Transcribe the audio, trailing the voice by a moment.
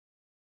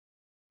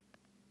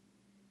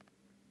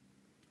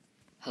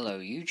Hello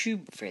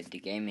YouTube, Fred the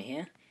Gamer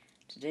here.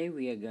 Today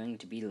we are going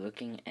to be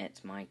looking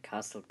at my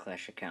Castle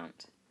Clash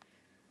account.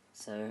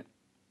 So,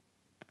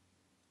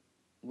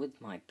 with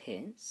my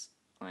pets,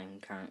 I'm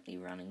currently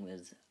running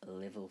with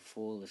level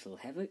 4 Little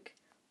Havoc,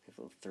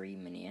 level 3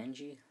 Mini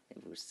Angie,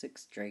 level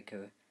 6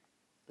 Draco,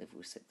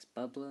 level 6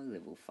 Bubbler,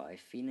 level 5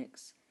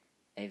 Phoenix,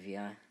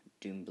 Aviar,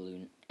 Doom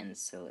Balloon, and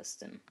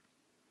Celestin.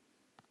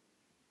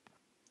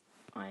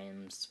 I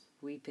am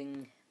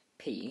sweeping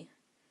P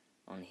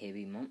on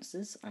heavy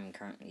monsters. I'm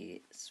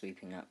currently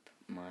sweeping up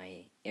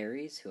my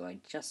Ares, who I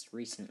just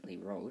recently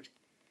rolled.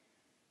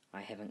 I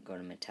haven't got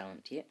him a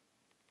talent yet.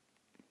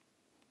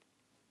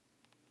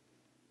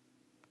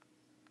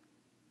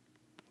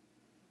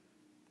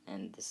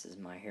 And this is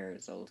my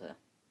Hero's Altar.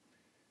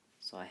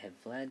 So I have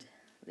Vlad,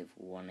 level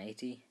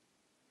 180,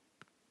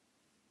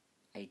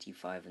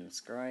 85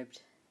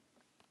 inscribed,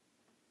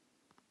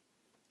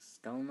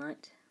 Skull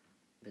Knight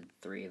with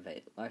 3 of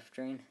 8 life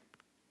drain,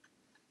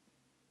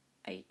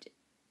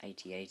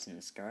 88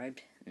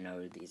 inscribed.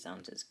 No, these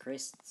aren't his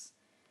crests.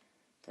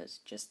 That's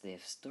just there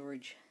for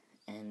storage.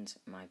 And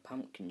my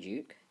Pumpkin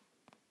Duke,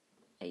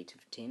 8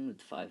 of 10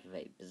 with 5 of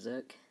 8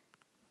 Berserk,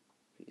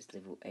 who's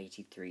level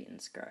 83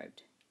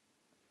 inscribed.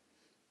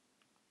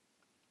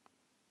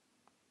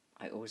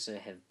 I also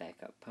have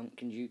backup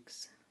Pumpkin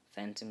Dukes,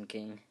 Phantom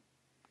King,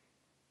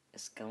 a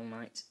Skull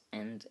Knight,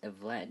 and a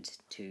Vlad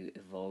to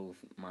evolve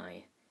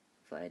my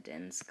Vlad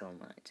and Skull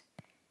Knight.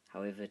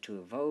 However, to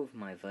evolve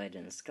my Vlad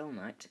and Skull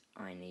Knight,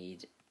 I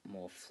need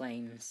more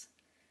flames.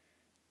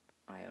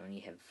 I only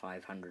have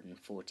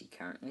 540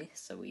 currently,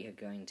 so we are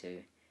going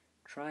to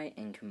try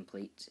and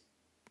complete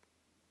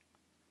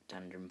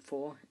Dungeon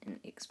 4 and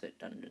Expert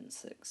Dungeon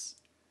 6.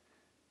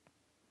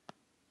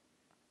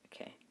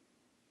 Okay.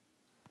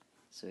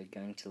 So we're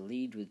going to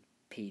lead with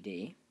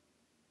PD.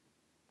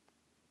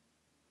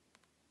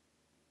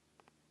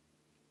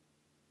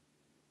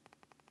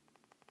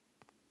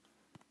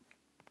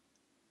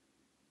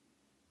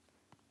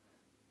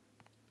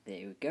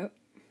 There we go.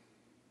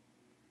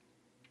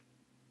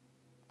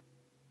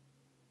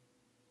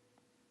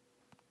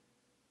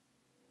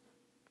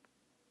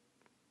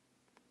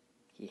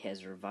 He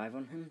has Revive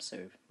on him, so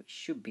we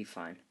should be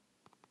fine.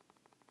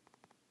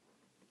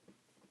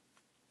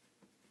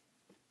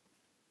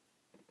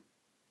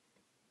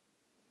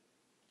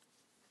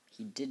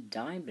 He did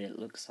die, but it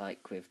looks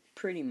like we've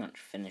pretty much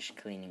finished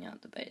cleaning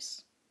out the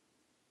base.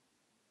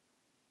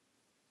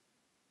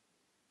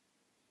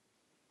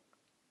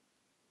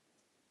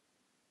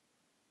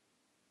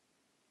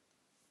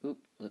 Oop,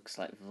 looks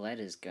like Vlad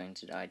is going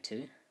to die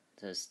too.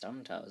 The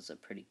stun towers are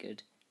pretty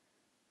good.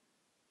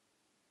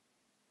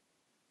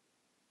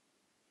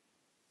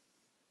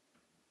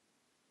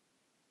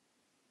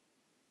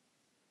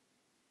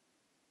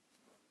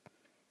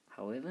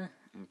 However,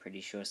 I'm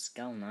pretty sure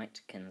Skull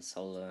Knight can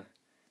solo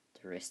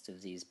the rest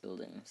of these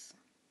buildings.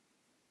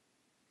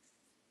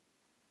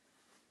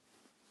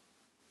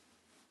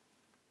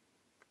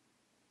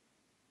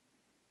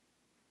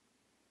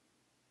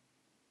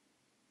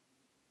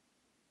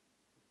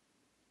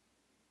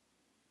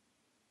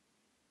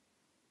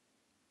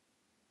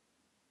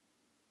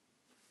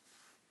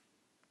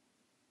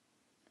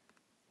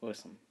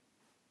 Awesome.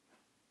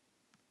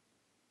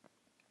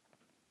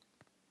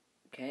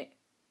 Okay,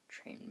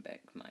 train back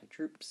my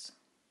troops.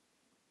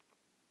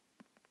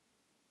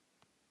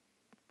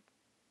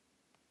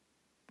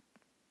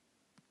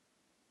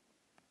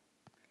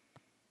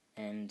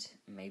 And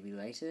maybe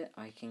later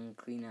I can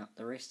clean out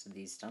the rest of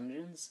these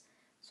dungeons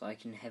so I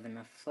can have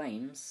enough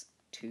flames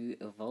to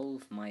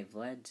evolve my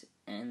Vlad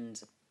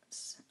and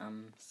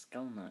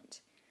Skull Knight.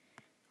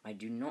 I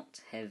do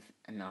not have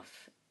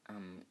enough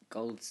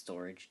gold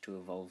storage to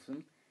evolve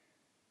them,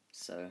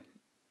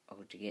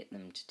 or to get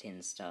them to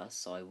 10 stars,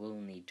 so I will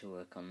need to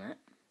work on that.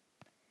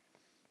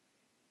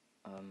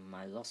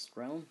 My Lost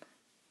Realm,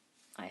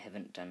 I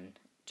haven't done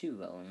too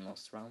well in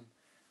Lost Realm,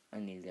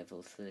 only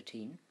level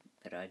 13,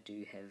 but I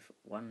do have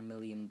 1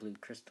 million blue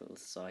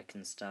crystals, so I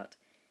can start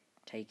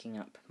taking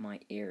up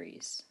my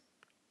Ares.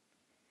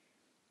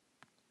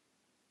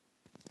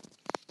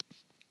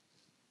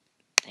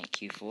 Thank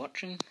you for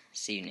watching,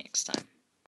 see you next time.